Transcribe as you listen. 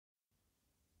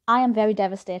I am very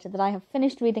devastated that I have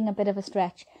finished reading a bit of a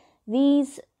stretch.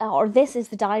 This is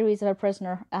The Diaries of a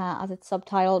Prisoner, as it's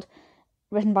subtitled,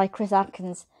 written by Chris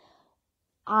Atkins.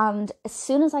 And as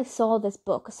soon as I saw this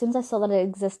book, as soon as I saw that it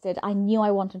existed, I knew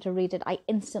I wanted to read it. I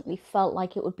instantly felt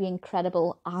like it would be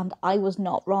incredible, and I was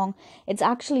not wrong. It's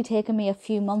actually taken me a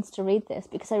few months to read this,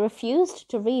 because I refused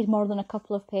to read more than a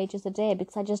couple of pages a day,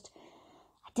 because I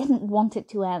didn't want it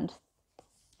to end.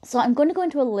 So I'm going to go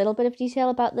into a little bit of detail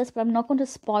about this, but I'm not going to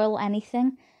spoil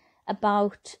anything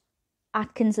about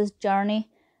Atkins's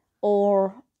journey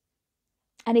or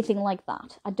anything like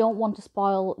that. I don't want to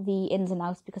spoil the ins and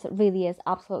outs, because it really is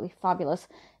absolutely fabulous.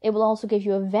 It will also give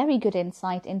you a very good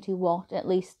insight into what at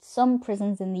least some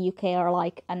prisons in the UK are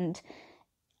like, and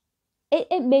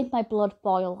it made my blood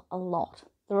boil a lot.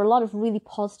 There are a lot of really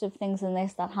positive things in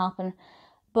this that happen,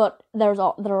 but there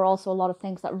are also a lot of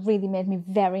things that really made me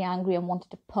very angry and wanted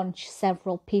to punch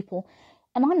several people.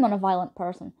 And I'm not a violent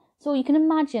person, so you can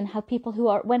imagine how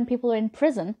when people are in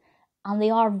prison and they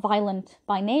are violent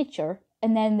by nature,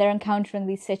 and then they're encountering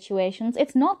these situations,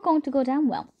 it's not going to go down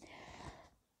well.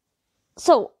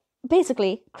 So,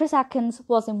 basically, Chris Atkins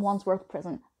was in Wandsworth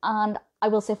Prison. And I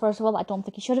will say, first of all, I don't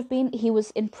think he should have been. He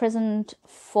was imprisoned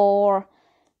for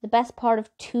the best part of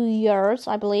 2 years,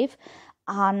 I believe.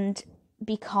 And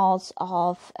because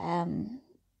of,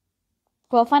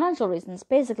 financial reasons.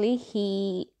 Basically,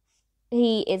 he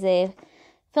is a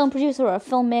film producer or a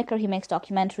filmmaker. He makes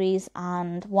documentaries,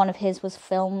 and one of his was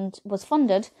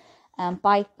funded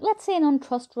by, let's say, an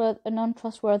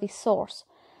untrustworthy source,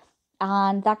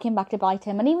 and that came back to bite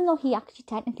him. And even though he actually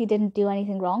technically didn't do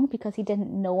anything wrong, because he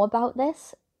didn't know about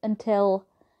this until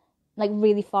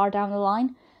really far down the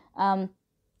line,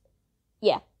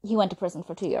 he went to prison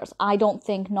for 2 years. I don't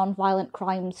think non-violent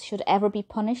crimes should ever be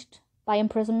punished by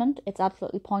imprisonment. It's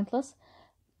absolutely pointless.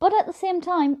 But at the same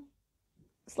time,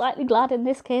 slightly glad in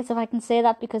this case, if I can say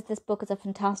that, because this book is a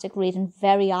fantastic read and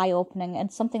very eye-opening,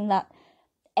 and something that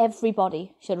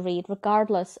everybody should read,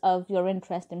 regardless of your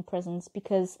interest in prisons,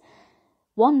 because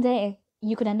one day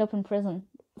you could end up in prison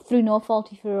through no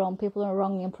fault of your own. People are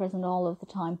wrongly imprisoned all of the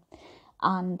time,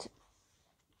 and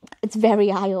it's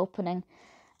very eye-opening.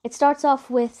 It starts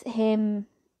off with him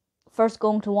first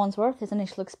going to Wandsworth, his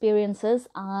initial experiences,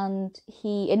 and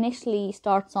he initially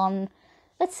starts on,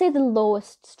 let's say, the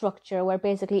lowest structure, where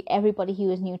basically everybody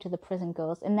who is new to the prison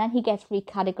goes, and then he gets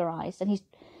recategorized, and he's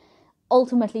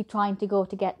ultimately trying to go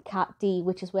to get Cat D,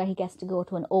 which is where he gets to go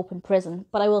to an open prison.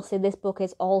 But I will say this book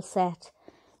is all set,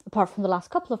 apart from the last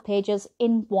couple of pages,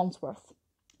 in Wandsworth.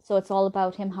 So it's all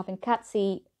about him having Cat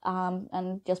C,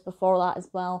 and just before that as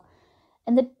well.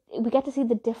 And we get to see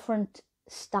the different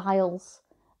styles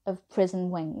of prison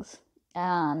wings.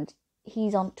 And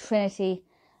he's on Trinity,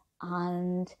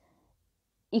 and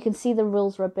you can see the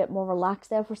rules are a bit more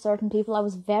relaxed there for certain people. I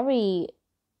was very,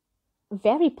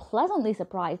 very pleasantly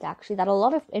surprised, actually, that a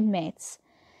lot of inmates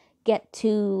get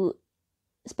to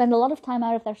spend a lot of time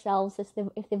out of themselves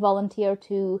if they volunteer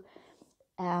to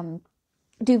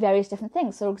do various different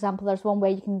things. So, for example, there's one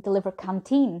where you can deliver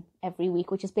canteen every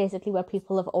week, which is basically where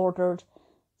people have ordered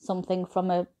something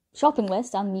from a shopping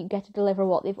list, and you get to deliver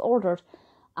what they've ordered.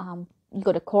 You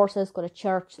go to courses, go to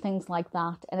church, things like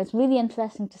that. And it's really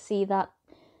interesting to see that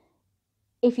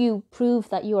if you prove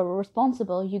that you are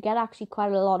responsible, you get actually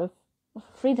quite a lot of,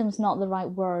 freedom's not the right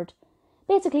word.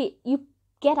 Basically, you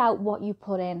get out what you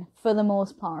put in, for the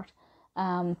most part.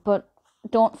 But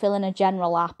don't fill in a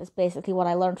general app is basically what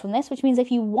I learned from this, which means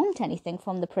if you want anything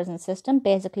from the prison system,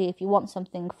 basically if you want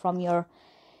something from your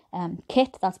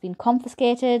kit that's been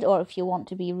confiscated, or if you want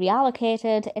to be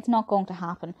reallocated, it's not going to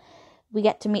happen. We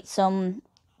get to meet some,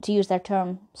 to use their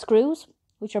term, screws,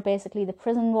 which are basically the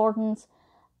prison wardens,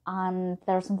 and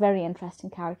there are some very interesting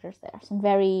characters there.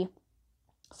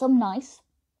 Some nice,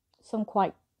 some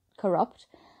quite corrupt,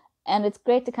 and it's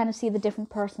great to kind of see the different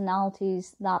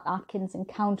personalities that Atkins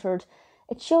encountered.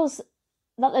 It shows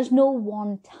that there's no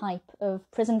one type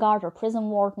of prison guard or prison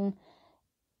warden.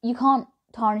 You can't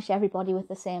tarnish everybody with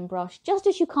the same brush, just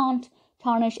as you can't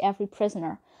tarnish every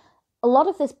prisoner. A lot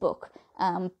of this book,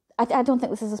 I don't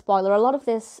think this is a spoiler, a lot of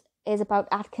this is about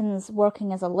Atkins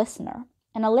working as a listener.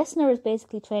 And a listener is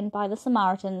basically trained by the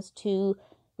Samaritans to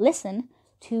listen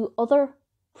to other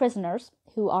prisoners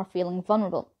who are feeling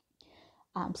vulnerable,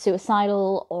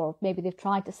 suicidal, or maybe they've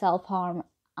tried to self-harm,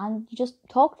 and you just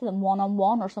talk to them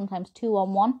one-on-one, or sometimes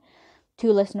two-on-one,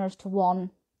 2 listeners to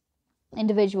 1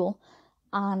 individual,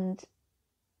 and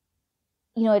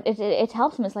you know, it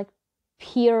helps them. It's like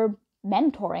peer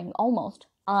mentoring almost,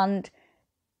 and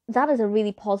that is a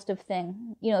really positive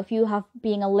thing. You know, if you have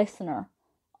being a listener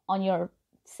on your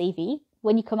CV,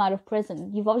 when you come out of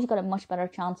prison, you've obviously got a much better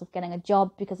chance of getting a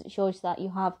job because it shows that you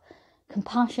have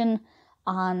compassion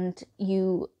and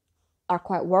you are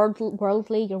quite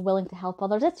worldly, you're willing to help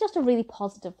others. It's just a really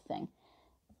positive thing.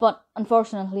 But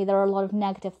unfortunately, there are a lot of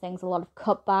negative things, a lot of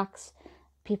cutbacks.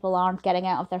 People aren't getting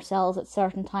out of their cells at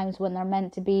certain times when they're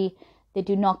meant to be. They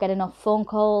do not get enough phone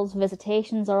calls.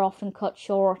 Visitations are often cut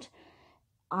short.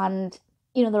 And,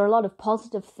 you know, there are a lot of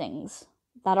positive things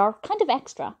that are kind of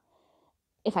extra,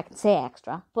 if I can say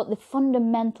extra. But the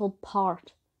fundamental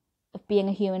part of being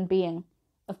a human being,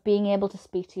 of being able to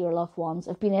speak to your loved ones,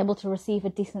 of being able to receive a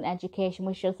decent education,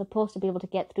 which you're supposed to be able to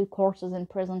get through courses in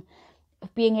prison,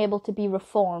 of being able to be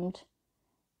reformed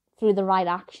through the right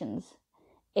actions,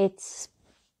 it's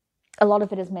a lot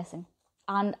of it is missing.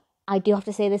 And I do have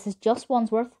to say this is just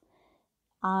Wandsworth,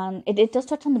 and it does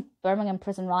touch on the Birmingham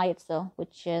prison riots though,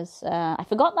 which is I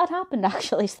forgot that happened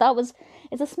actually. So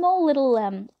it's a small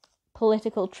little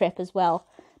political trip as well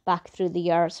back through the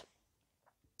years.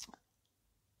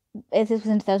 This was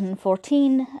in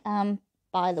 2014,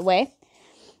 by the way,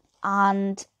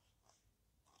 and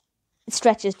it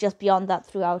stretches just beyond that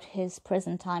throughout his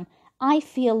prison time. I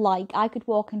feel like I could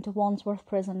walk into Wandsworth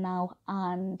prison now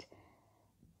and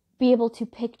be able to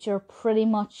picture pretty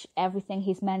much everything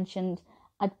he's mentioned.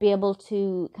 I'd be able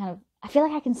to I feel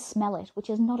like I can smell it, which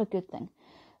is not a good thing.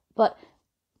 But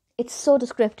it's so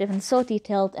descriptive and so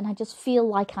detailed, and I just feel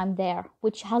like I'm there,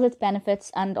 which has its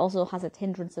benefits and also has its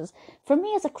hindrances. For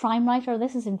me as a crime writer,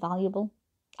 this is invaluable.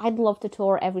 I'd love to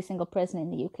tour every single prison in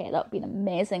the UK. That would be an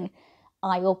amazing,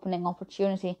 eye-opening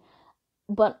opportunity.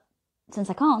 But since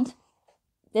I can't,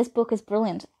 this book is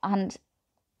brilliant. And,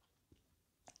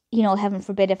 you know, heaven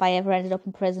forbid if I ever ended up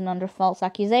in prison under false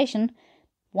accusation,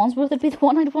 Wandsworth would be the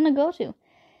one I'd want to go to.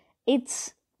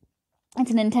 It's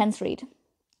an intense read.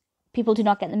 People do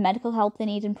not get the medical help they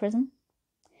need in prison.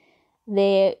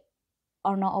 They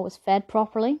are not always fed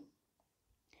properly.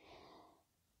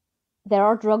 There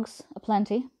are drugs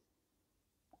aplenty,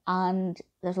 and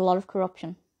there's a lot of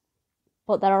corruption.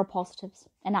 But there are positives,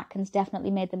 and Atkins definitely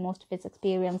made the most of his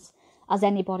experience, as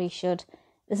anybody should.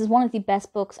 This is one of the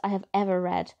best books I have ever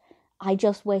read. I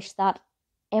just wish that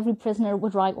every prisoner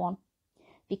would write one,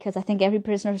 because I think every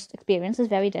prisoner's experience is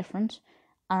very different,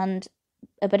 and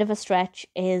a bit of a stretch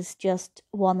is just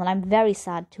one that I'm very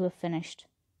sad to have finished,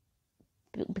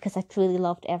 because I truly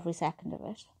loved every second of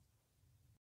it.